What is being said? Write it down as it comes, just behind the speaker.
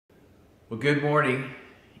Well, good morning.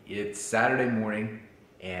 It's Saturday morning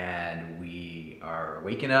and we are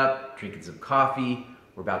waking up, drinking some coffee.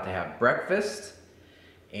 We're about to have breakfast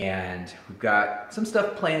and we've got some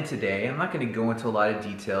stuff planned today. I'm not going to go into a lot of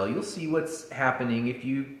detail. You'll see what's happening if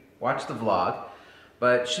you watch the vlog,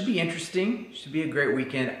 but it should be interesting. Should be a great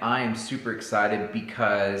weekend. I am super excited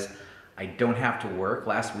because I don't have to work.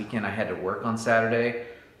 Last weekend I had to work on Saturday,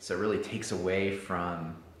 so it really takes away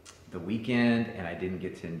from the weekend and I didn't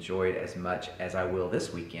get to enjoy it as much as I will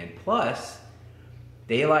this weekend. Plus,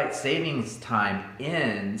 daylight savings time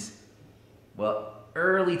ends, well,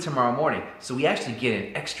 early tomorrow morning. So we actually get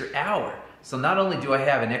an extra hour. So not only do I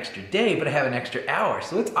have an extra day, but I have an extra hour.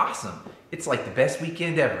 So it's awesome. It's like the best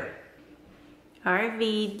weekend ever.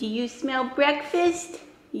 Harvey, do you smell breakfast?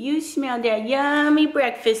 You smell that yummy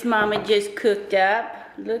breakfast Mama just cooked up.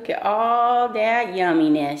 Look at all that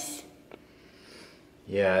yumminess.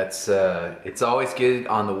 Yeah, it's always good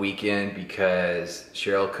on the weekend because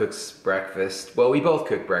Cheryl cooks breakfast. Well, we both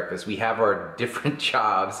cook breakfast. We have our different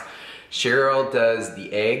jobs. Cheryl does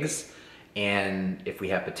the eggs, and if we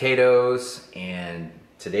have potatoes, and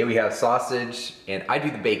today we have sausage, and I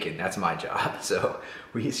do the bacon. That's my job. So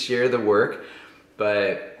we share the work,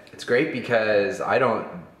 but it's great because I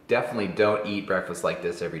definitely don't eat breakfast like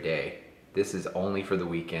this every day. This is only for the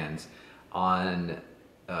weekends.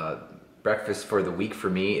 Breakfast for the week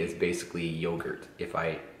for me is basically yogurt. If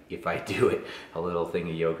I do it, a little thing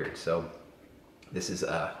of yogurt. So this is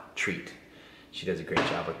a treat. She does a great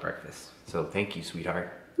job with breakfast. So thank you,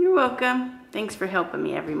 sweetheart. You're welcome. Thanks for helping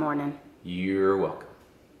me every morning. You're welcome.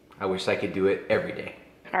 I wish I could do it every day.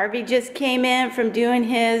 Harvey just came in from doing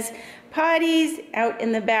his potties out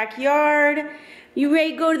in the backyard. You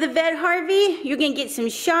ready to go to the vet, Harvey? You're gonna get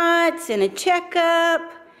some shots and a checkup.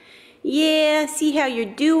 Yeah, see how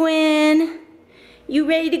you're doing. You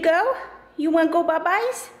ready to go? You want to go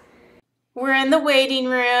bye-byes? We're in the waiting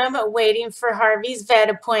room waiting for Harvey's vet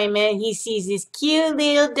appointment. He sees this cute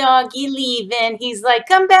little doggy leaving. He's like,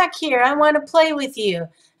 come back here. I want to play with you.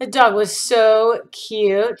 The dog was so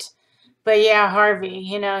cute. But yeah, Harvey,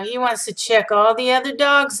 you know, he wants to check all the other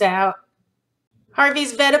dogs out.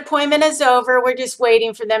 Harvey's vet appointment is over. We're just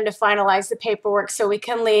waiting for them to finalize the paperwork so we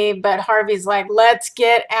can leave. But Harvey's like, let's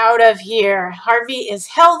get out of here. Harvey is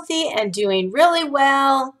healthy and doing really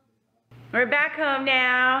well. We're back home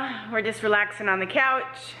now. We're just relaxing on the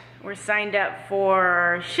couch. We're signed up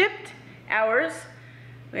for shift hours.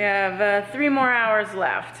 We have 3 more hours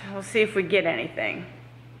left. We'll see if we get anything.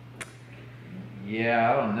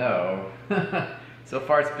 Yeah, I don't know. So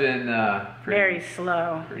far it's been very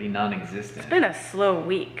slow. Pretty non-existent. It's been a slow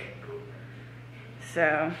week.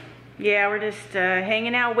 So, yeah, we're just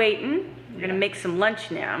hanging out waiting. We're gonna make some lunch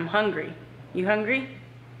now. I'm hungry. You hungry?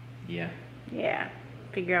 Yeah. Yeah.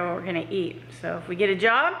 Figure out what we're gonna eat. So if we get a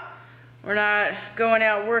job, we're not going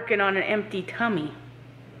out working on an empty tummy.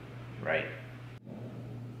 Right.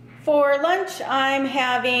 For lunch, I'm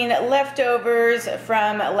having leftovers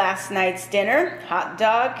from last night's dinner, hot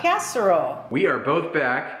dog casserole. We are both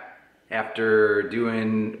back after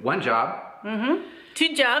doing one job. Mm-hmm.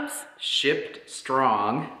 2 jobs. Shipped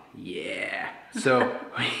strong. Yeah. So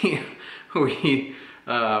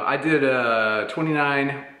I did a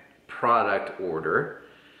 29 product order,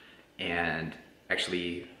 and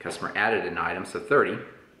actually customer added an item, so 30.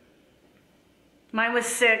 Mine was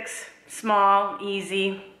 6, small,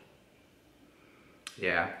 easy.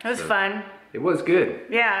 Yeah. It was fun. It was good.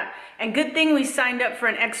 Yeah, and good thing we signed up for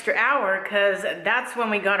an extra hour because that's when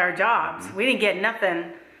we got our jobs. We didn't get nothing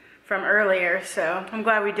from earlier, so I'm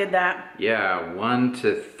glad we did that. Yeah, 1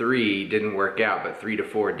 to 3 didn't work out, but 3 to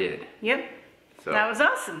 4 did. Yep. So that was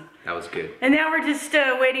awesome. That was good. And now we're just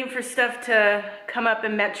waiting for stuff to come up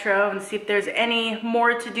in Metro and see if there's any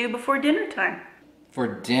more to do before dinner time. For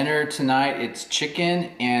dinner tonight, it's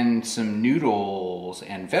chicken and some noodles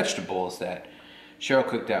and vegetables that Cheryl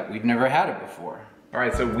cooked up. We've never had it before. All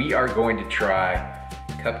right, so we are going to try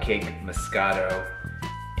Cupcake Moscato,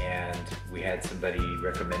 and we had somebody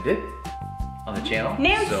recommend it on the channel.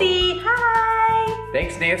 Nancy, so, hi!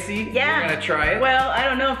 Thanks, Nancy. Yeah. You're gonna try it? Well, I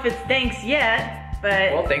don't know if it's thanks yet,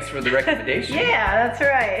 but... Well, thanks for the recommendation. Yeah, that's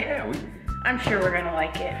right. Yeah, I'm sure we're gonna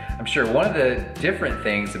like it. I'm sure one of the different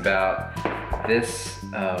things about this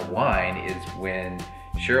wine is when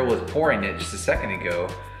Cheryl was pouring it just a second ago,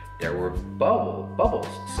 there were bubbles,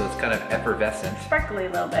 so it's kind of effervescent. Sparkly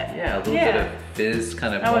a little bit. Yeah, a little bit of fizz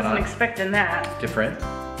kind of. I wasn't expecting that. Different.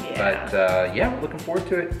 Yeah. But yeah, we're looking forward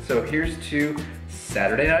to it. So here's to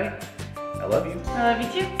Saturday night. I love you. I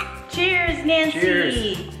love you too. Cheers, Nancy.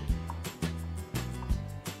 Cheers.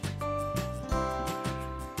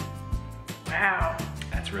 Wow.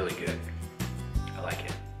 That's really good. I like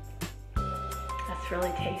it. It's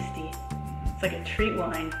really tasty. It's like a treat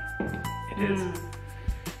wine. It is.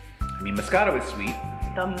 I mean, Moscato is sweet.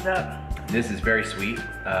 Thumbs up. This is very sweet,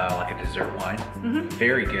 like a dessert wine.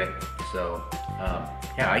 Very good. So,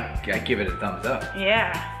 yeah, I give it a thumbs up.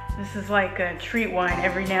 Yeah, this is like a treat wine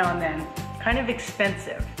every now and then. Kind of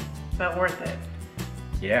expensive, but worth it.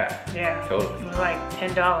 Yeah. Yeah. Totally. It was like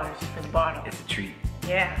 $10 for the bottle. It's a treat.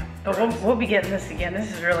 Yeah, but we'll be getting this again.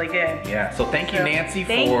 This is really good. Yeah, so thank you, Nancy,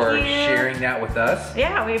 for sharing that with us.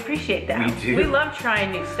 Yeah, we appreciate that. We do. We love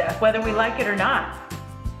trying new stuff, whether we like it or not.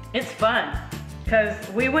 It's fun, because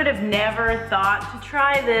we would have never thought to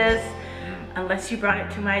try this unless you brought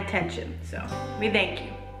it to my attention. So, we thank you.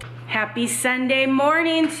 Happy Sunday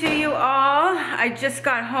morning to you all. I just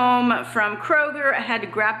got home from Kroger. I had to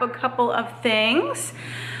grab a couple of things.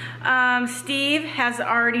 Steve has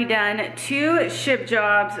already done 2 ship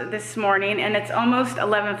jobs this morning, and it's almost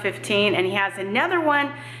 11:15, and he has another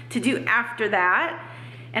one to do after that.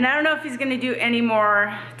 And I don't know if he's gonna do any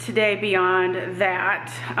more today beyond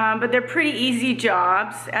that, but they're pretty easy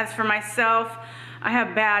jobs. As for myself, I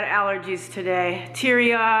have bad allergies today.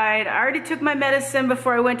 Teary-eyed. I already took my medicine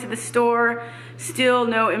before I went to the store. Still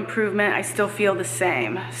no improvement. I still feel the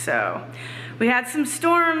same. So we had some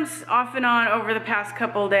storms off and on over the past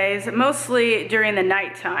couple days, mostly during the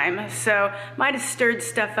nighttime. So might have stirred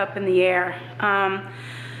stuff up in the air.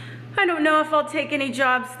 I don't know if I'll take any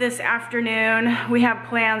jobs this afternoon. We have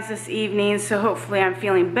plans this evening, so hopefully I'm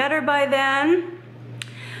feeling better by then.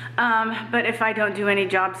 But if I don't do any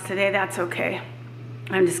jobs today, that's okay.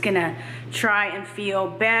 I'm just gonna try and feel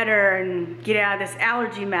better and get out of this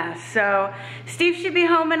allergy mess. So Steve should be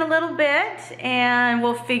home in a little bit, and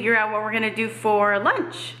we'll figure out what we're gonna do for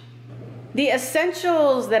lunch. The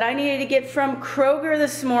essentials that I needed to get from Kroger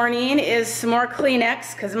this morning is some more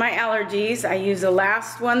Kleenex, because my allergies. I used the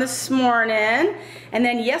last one this morning. And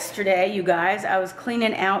then yesterday, you guys, I was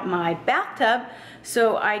cleaning out my bathtub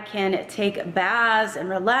so I can take baths and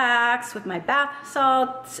relax with my bath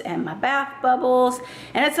salts and my bath bubbles.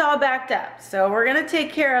 And it's all backed up. So we're gonna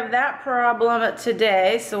take care of that problem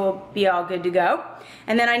today, so we'll be all good to go.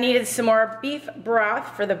 And then I needed some more beef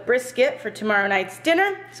broth for the brisket for tomorrow night's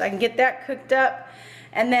dinner, so I can get that cooked up.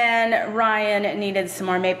 And then Ryan needed some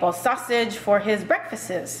more maple sausage for his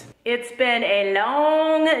breakfasts. It's been a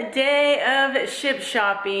long day of ship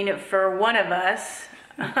shopping for one of us.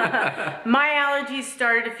 My allergies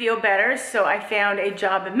started to feel better, so I found a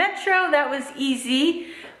job at Metro. That was easy,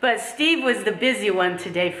 but Steve was the busy one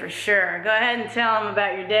today for sure. Go ahead and tell him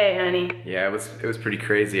about your day, honey. Yeah, it was pretty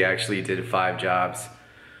crazy. I actually did 5 jobs.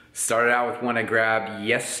 Started out with one I grabbed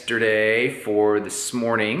yesterday for this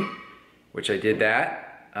morning, which I did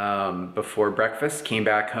that before breakfast, came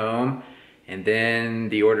back home, and then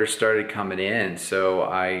the orders started coming in. So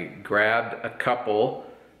I grabbed a couple,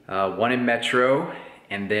 one in Metro,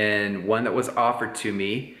 and then one that was offered to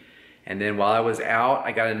me. And then while I was out,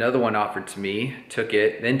 I got another one offered to me, took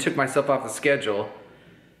it, then took myself off the schedule.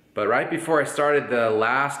 But right before I started the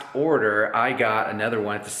last order, I got another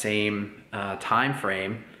one at the same time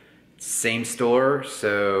frame, same store,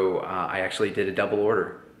 so I actually did a double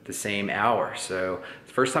order the same hour. So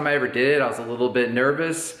the first time I ever did it, I was a little bit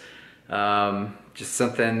nervous. Just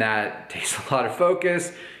something that takes a lot of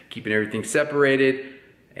focus, keeping everything separated.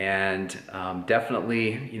 And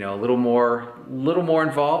definitely, you know, a little more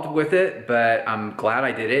involved with it, but I'm glad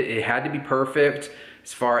I did it. It had to be perfect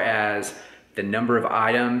as far as the number of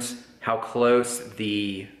items, how close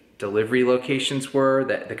the delivery locations were,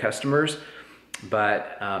 the customers,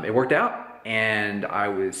 but it worked out, and I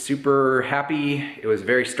was super happy. It was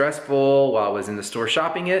very stressful while I was in the store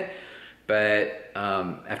shopping it, but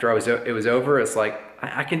after it was over, it's like,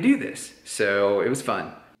 I can do this. So it was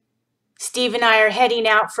fun. Steve and I are heading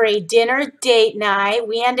out for a dinner date night.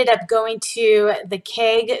 We ended up going to the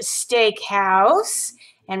Keg Steakhouse,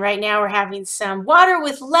 and right now we're having some water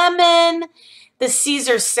with lemon. The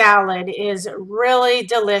Caesar salad is really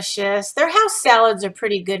delicious. Their house salads are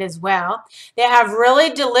pretty good as well. They have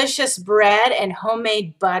really delicious bread and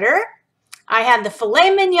homemade butter. I had the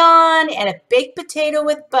filet mignon and a baked potato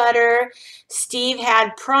with butter. Steve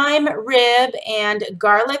had prime rib and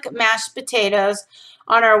garlic mashed potatoes.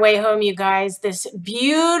 On our way home, you guys, this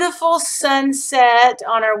beautiful sunset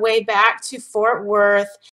on our way back to Fort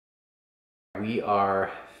Worth. We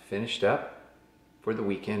are finished up for the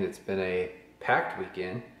weekend. It's been a packed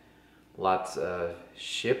weekend. Lots of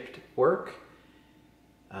shipped work,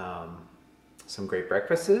 some great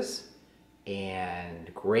breakfasts,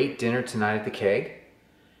 and great dinner tonight at the Keg.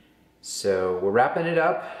 So we're wrapping it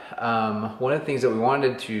up. One of the things that we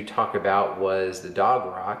wanted to talk about was the dog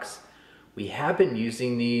rocks. We have been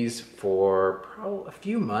using these for probably a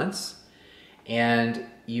few months, and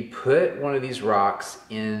you put one of these rocks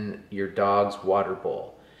in your dog's water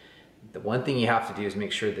bowl. The one thing you have to do is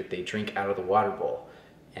make sure that they drink out of the water bowl.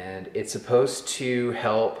 And it's supposed to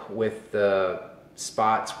help with the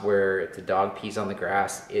spots where if the dog pees on the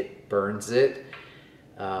grass, it burns it.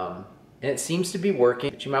 And it seems to be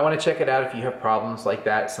working, but you might want to check it out if you have problems like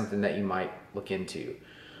that. It's something that you might look into.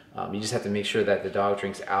 You just have to make sure that the dog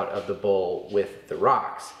drinks out of the bowl with the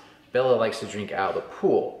rocks. Bella likes to drink out of the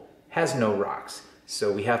pool, has no rocks.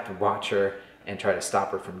 So we have to watch her and try to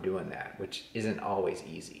stop her from doing that, which isn't always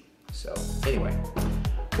easy. So anyway,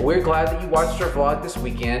 well, we're glad that you watched our vlog this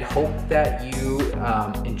weekend. Hope that you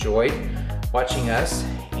enjoyed watching us.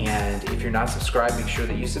 And if you're not subscribed, make sure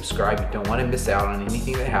that you subscribe. You don't want to miss out on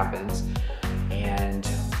anything that happens. And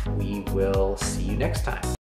we will see you next time.